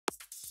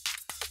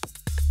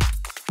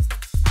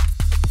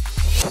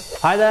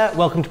Hi there,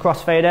 welcome to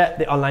Crossfader,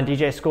 the online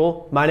DJ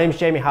school. My name is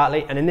Jamie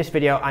Hartley, and in this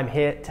video I'm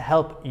here to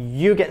help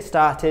you get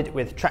started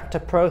with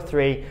Traktor Pro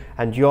 3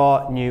 and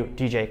your new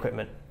DJ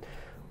equipment.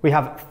 We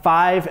have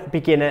 5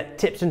 beginner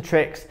tips and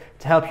tricks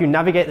to help you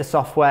navigate the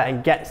software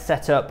and get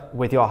set up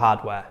with your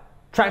hardware.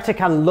 Traktor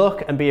can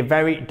look and be a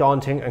very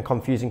daunting and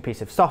confusing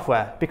piece of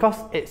software because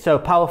it's so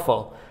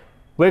powerful.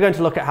 We're going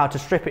to look at how to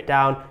strip it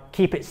down,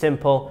 keep it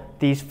simple.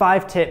 These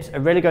 5 tips are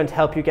really going to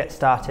help you get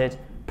started.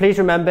 Please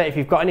remember, if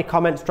you've got any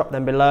comments, drop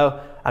them below,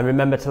 and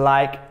remember to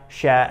like,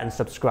 share and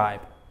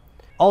subscribe.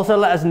 Also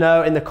let us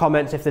know in the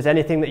comments if there's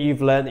anything that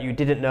you've learned that you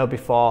didn't know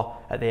before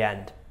at the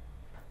end.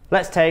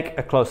 Let's take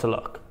a closer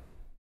look.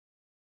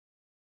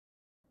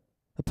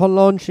 Upon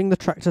launching the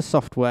Traktor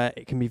software,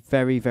 it can be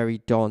very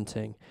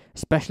daunting,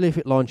 especially if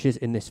it launches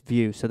in this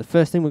view. So the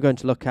first thing we're going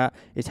to look at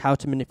is how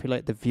to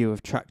manipulate the view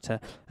of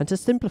Traktor and to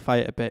simplify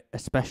it a bit,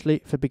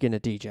 especially for beginner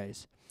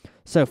DJs.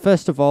 So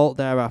first of all,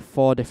 there are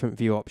 4 different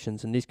view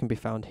options, and these can be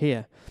found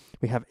here.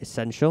 We have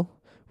Essential,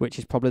 which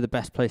is probably the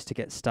best place to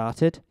get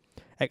started.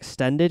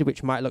 Extended,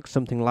 which might look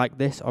something like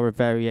this, or a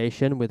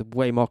variation with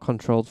way more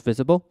controls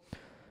visible.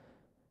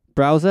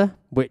 Browser,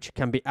 which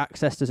can be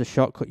accessed as a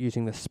shortcut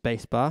using the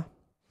spacebar.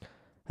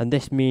 And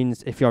this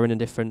means if you're in a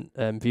different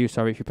view,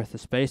 if you press the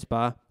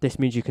spacebar, this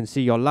means you can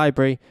see your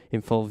library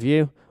in full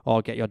view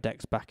or get your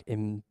decks back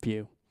in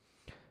view.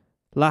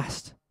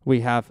 Last,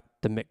 we have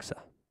the mixer.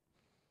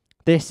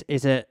 This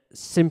is a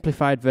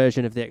simplified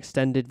version of the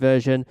extended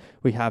version.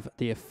 We have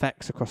the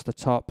effects across the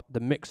top,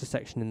 the mixer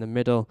section in the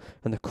middle,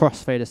 and the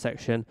crossfader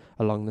section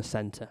along the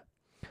center.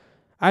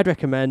 I'd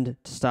recommend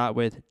to start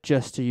with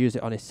just to use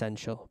it on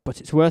Essential,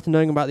 but it's worth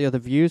knowing about the other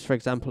views. For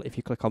example, if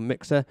you click on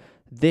Mixer,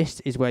 this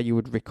is where you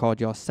would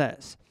record your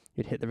sets.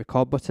 You'd hit the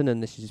record button,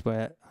 and this is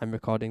where I'm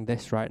recording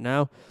this right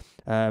now,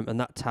 and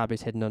that tab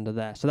is hidden under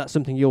there. So that's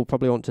something you'll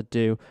probably want to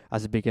do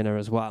as a beginner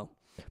as well.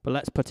 But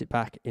let's put it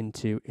back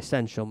into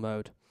Essential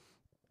mode.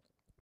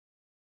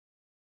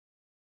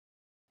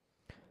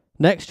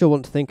 Next, you'll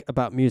want to think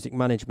about music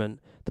management.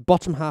 The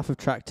bottom half of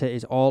Traktor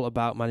is all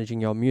about managing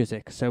your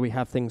music. So we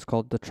have things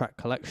called the track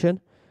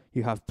collection,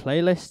 you have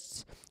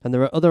playlists, and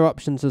there are other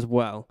options as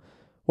well.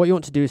 What you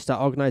want to do is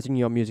start organizing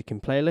your music in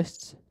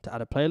playlists. To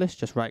add a playlist,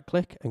 just right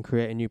click and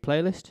create a new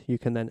playlist. You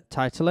can then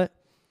title it.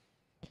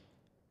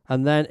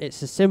 And then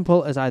it's as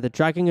simple as either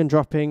dragging and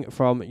dropping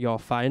from your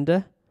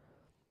Finder,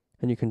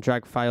 and you can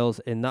drag files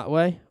in that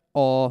way,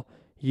 or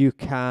you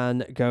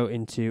can go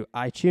into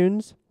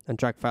iTunes and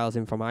drag files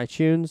in from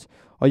iTunes,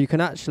 or you can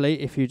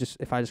actually,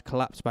 if I just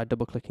collapse by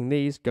double clicking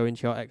these, go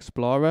into your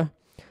Explorer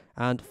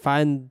and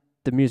find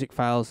the music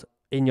files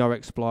in your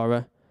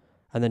Explorer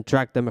and then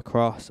drag them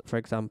across. For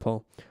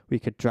example, we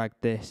could drag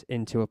this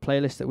into a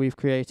playlist that we've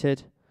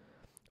created,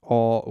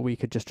 or we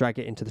could just drag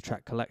it into the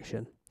track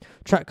collection.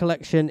 Track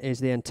collection is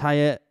the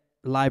entire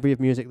library of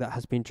music that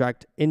has been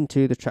dragged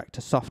into the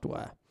Traktor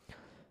software.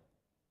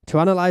 To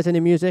analyze any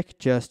music,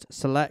 just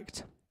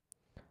select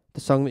the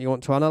song that you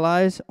want to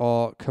analyze,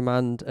 or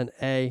Command and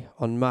A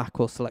on Mac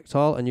will select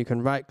all, and you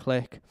can right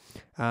click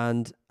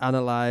and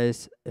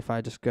analyze. If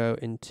I just go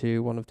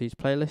into one of these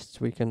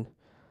playlists, we can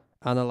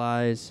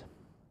analyze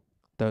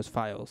those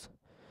files.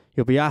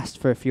 You'll be asked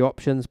for a few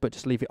options, but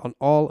just leave it on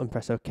all and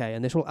press OK,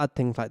 and this will add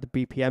things like the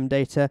BPM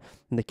data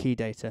and the key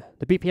data.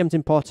 The BPM is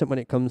important when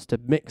it comes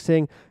to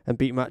mixing and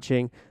beat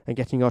matching and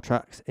getting your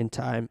tracks in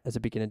time as a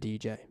beginner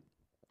DJ.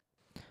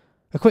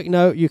 A quick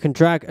note, you can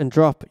drag and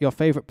drop your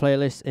favorite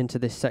playlists into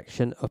this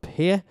section up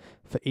here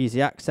for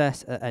easy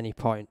access at any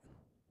point.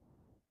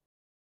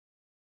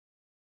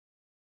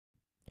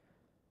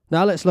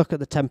 Now let's look at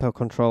the tempo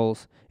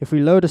controls. If we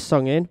load a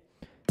song in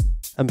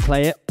and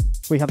play it,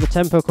 we have the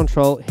tempo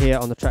control here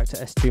on the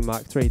Traktor S2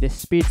 MK3. This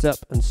speeds up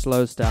and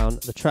slows down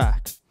the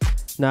track.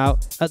 Now,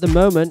 at the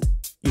moment,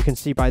 you can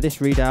see by this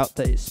readout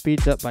that it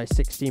speeds up by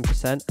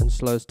 16% and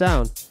slows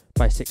down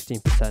by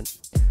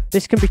 16%.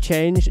 This can be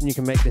changed, and you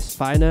can make this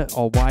finer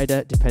or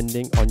wider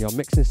depending on your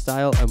mixing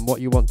style and what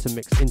you want to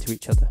mix into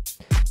each other.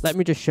 Let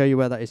me just show you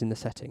where that is in the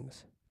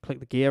settings. Click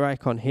the gear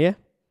icon here.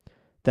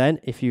 Then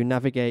if you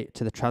navigate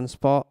to the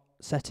transport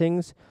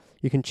settings,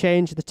 you can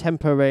change the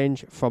tempo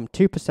range from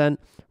 2%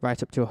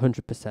 right up to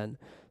 100%.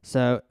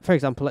 So for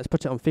example, let's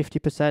put it on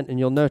 50%, and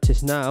you'll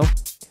notice now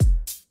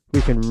we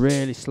can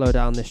really slow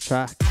down this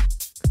track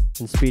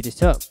and speed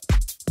it up.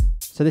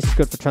 So this is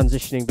good for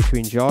transitioning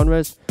between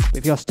genres. But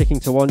if you're sticking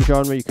to one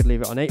genre, you could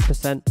leave it on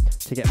 8%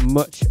 to get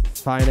much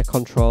finer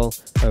control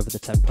over the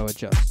tempo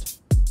adjust.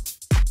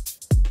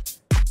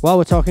 While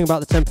we're talking about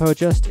the tempo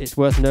adjust, it's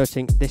worth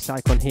noting this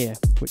icon here,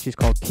 which is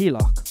called key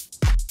lock.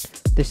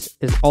 This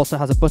also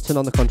has a button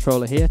on the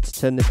controller here to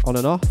turn this on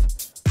and off.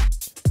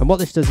 And what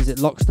this does is it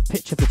locks the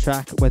pitch of the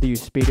track, whether you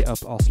speed it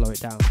up or slow it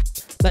down.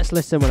 Let's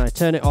listen when I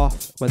turn it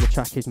off when the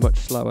track is much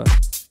slower.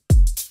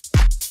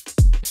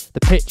 The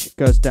pitch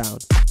goes down.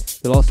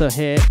 You'll also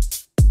hear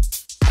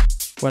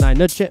when I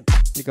nudge it,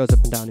 it goes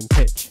up and down in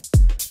pitch.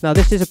 Now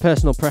this is a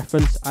personal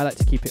preference. I like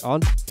to keep it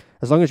on.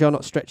 As long as you're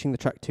not stretching the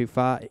track too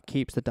far, it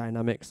keeps the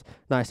dynamics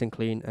nice and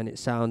clean, and it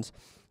sounds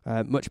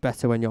much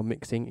better when you're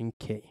mixing in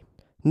key.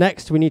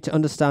 Next, we need to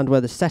understand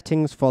where the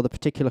settings for the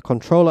particular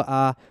controller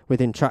are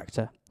within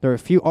Traktor. There are a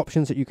few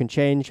options that you can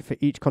change for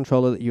each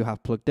controller that you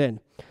have plugged in.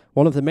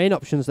 One of the main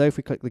options though, if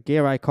we click the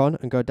gear icon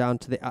and go down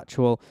to the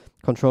actual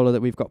controller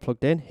that we've got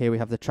plugged in, here we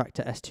have the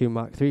Traktor S2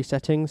 MK3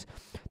 settings.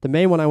 The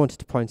main one I wanted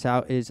to point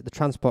out is the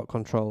transport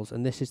controls,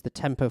 and this is the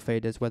tempo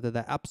faders, whether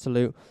they're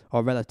absolute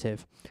or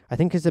relative. I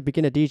think as a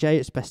beginner DJ,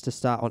 it's best to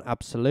start on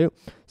absolute,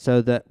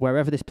 so that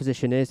wherever this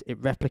position is,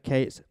 it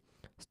replicates.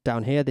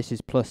 Down here, this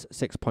is plus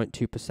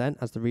 6.2%,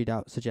 as the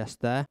readout suggests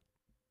there.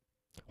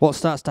 What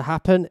starts to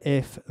happen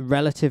if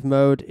relative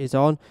mode is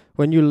on,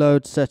 when you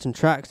load certain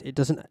tracks, it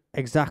doesn't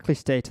exactly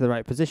stay to the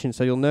right position.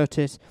 So you'll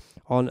notice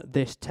on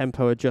this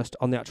tempo adjust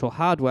on the actual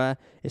hardware,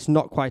 it's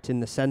not quite in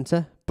the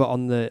center, but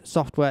on the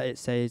software, it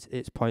says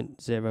it's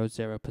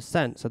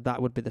 0.00%. So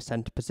that would be the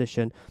center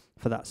position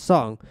for that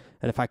song.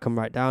 And if I come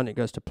right down, it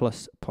goes to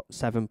plus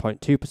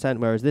 7.2%,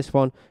 whereas this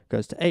one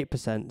goes to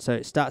 8%. So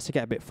it starts to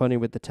get a bit funny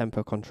with the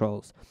tempo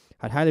controls.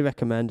 I'd highly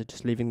recommend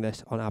just leaving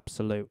this on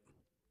absolute.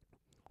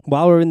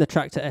 While we're in the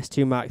Traktor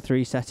S2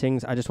 MK3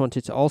 settings, I just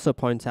wanted to also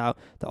point out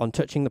that on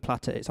touching the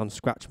platter, it's on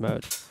scratch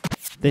mode.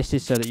 This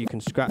is so that you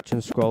can scratch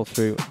and scroll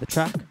through the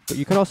track, but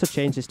you can also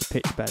change this to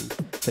pitch bend,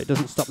 so it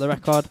doesn't stop the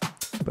record,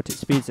 but it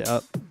speeds it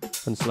up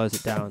and slows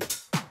it down.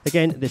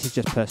 Again, this is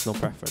just personal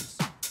preference.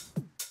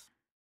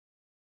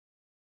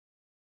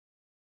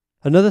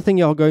 Another thing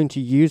you're going to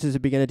use as a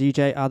beginner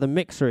DJ are the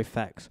mixer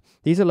effects.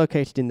 These are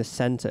located in the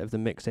center of the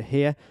mixer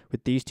here,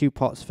 with these 2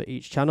 pots for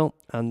each channel,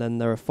 and then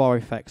there are 4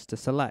 effects to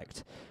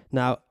select.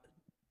 Now,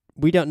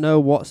 we don't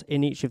know what's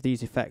in each of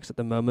these effects at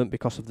the moment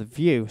because of the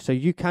view, so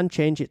you can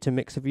change it to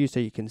mixer view so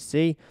you can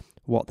see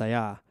what they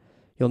are.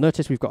 You'll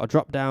notice we've got a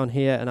drop down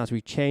here, and as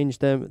we change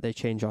them, they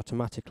change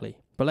automatically.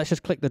 But let's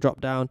just click the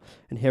drop down,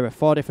 and here are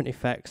 4 different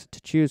effects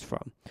to choose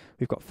from.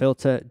 We've got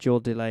filter, dual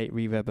delay,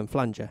 reverb, and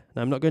flanger.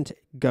 Now I'm not going to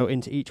go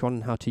into each one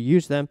and how to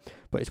use them,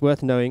 but it's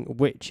worth knowing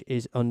which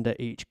is under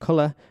each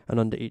color and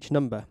under each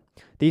number.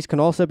 These can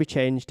also be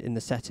changed in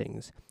the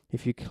settings.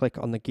 If you click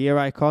on the gear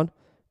icon,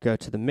 go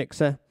to the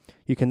mixer,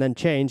 you can then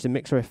change the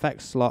mixer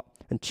effects slot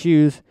and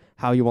choose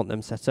how you want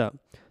them set up.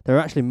 There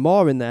are actually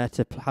more in there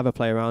to have a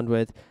play around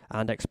with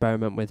and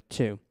experiment with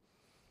too.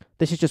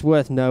 This is just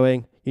worth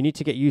knowing. You need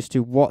to get used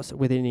to what's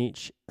within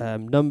each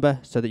number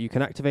so that you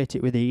can activate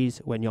it with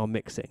ease when you're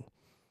mixing.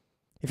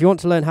 If you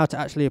want to learn how to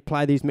actually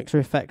apply these mixer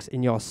effects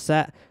in your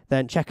set,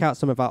 then check out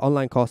some of our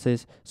online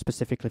courses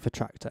specifically for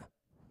Traktor.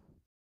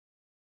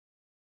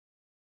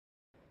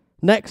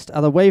 Next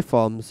are the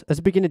waveforms. As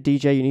a beginner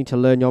DJ, you need to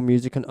learn your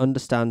music and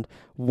understand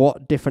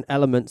what different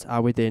elements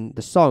are within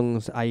the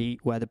songs, i.e.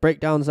 where the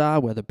breakdowns are,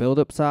 where the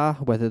build-ups are,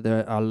 whether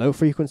there are low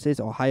frequencies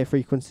or higher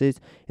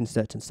frequencies in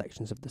certain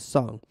sections of the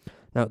song.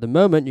 Now at the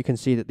moment, you can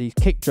see that these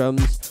kick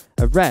drums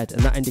are red, and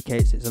that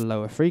indicates it's a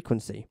lower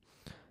frequency.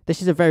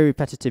 This is a very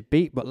repetitive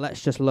beat, but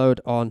let's just load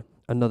on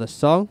another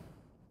song,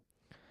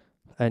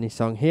 any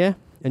song here,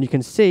 and you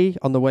can see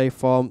on the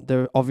waveform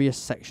there are obvious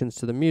sections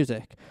to the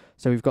music.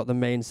 So we've got the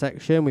main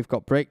section, we've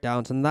got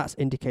breakdowns, and that's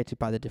indicated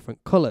by the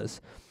different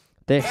colours.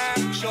 This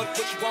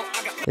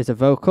is a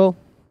vocal,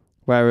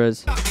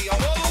 whereas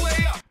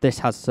this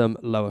has some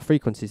lower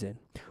frequencies in.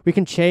 We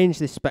can change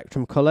this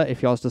spectrum colour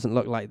if yours doesn't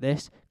look like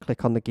this.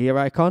 Click on the gear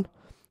icon.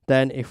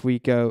 Then if we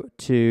go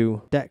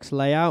to Dex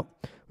layout,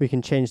 we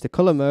can change the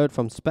colour mode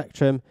from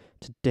spectrum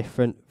to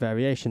different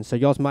variations. So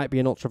yours might be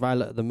an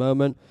ultraviolet at the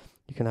moment.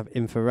 You can have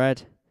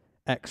infrared,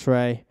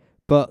 X-ray,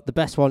 but the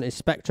best one is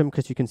spectrum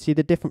because you can see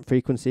the different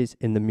frequencies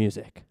in the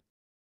music.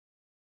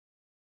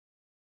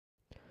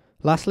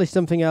 Lastly,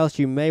 something else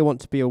you may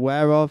want to be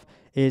aware of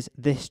is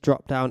this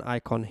drop down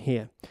icon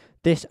here.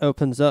 This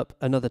opens up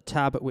another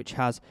tab which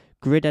has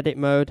grid edit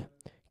mode,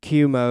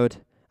 cue mode,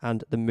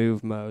 and the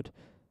move mode.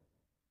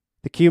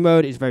 The cue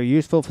mode is very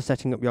useful for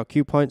setting up your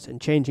cue points and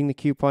changing the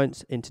cue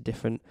points into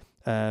different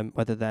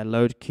whether they're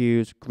load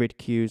cues, grid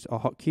cues, or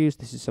hot cues.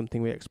 This is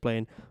something we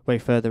explain way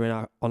further in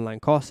our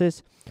online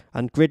courses.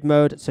 And grid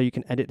mode, so you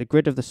can edit the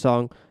grid of the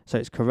song so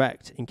it's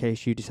correct in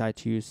case you decide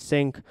to use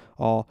sync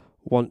or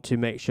want to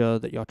make sure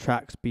that your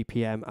tracks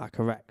BPM are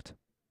correct.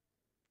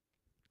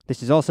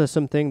 This is also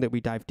something that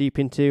we dive deep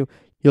into.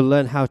 You'll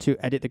learn how to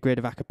edit the grid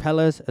of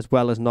acapellas as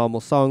well as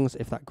normal songs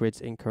if that grid's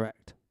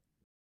incorrect.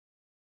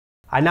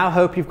 I now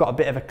hope you've got a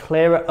bit of a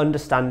clearer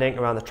understanding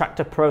around the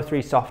Traktor Pro 3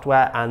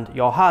 software and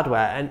your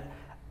hardware, and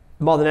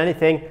more than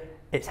anything,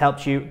 it's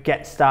helped you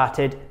get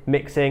started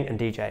mixing and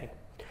DJing.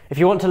 If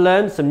you want to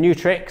learn some new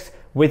tricks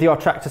with your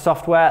Traktor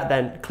software,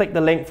 then click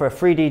the link for a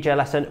free DJ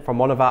lesson from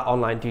one of our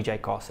online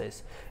DJ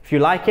courses. If you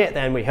like it,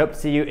 then we hope to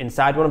see you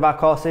inside one of our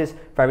courses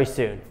very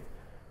soon.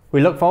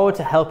 We look forward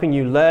to helping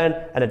you learn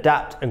and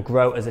adapt and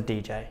grow as a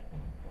DJ.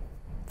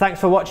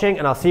 Thanks for watching,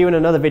 and I'll see you in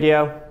another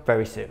video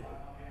very soon.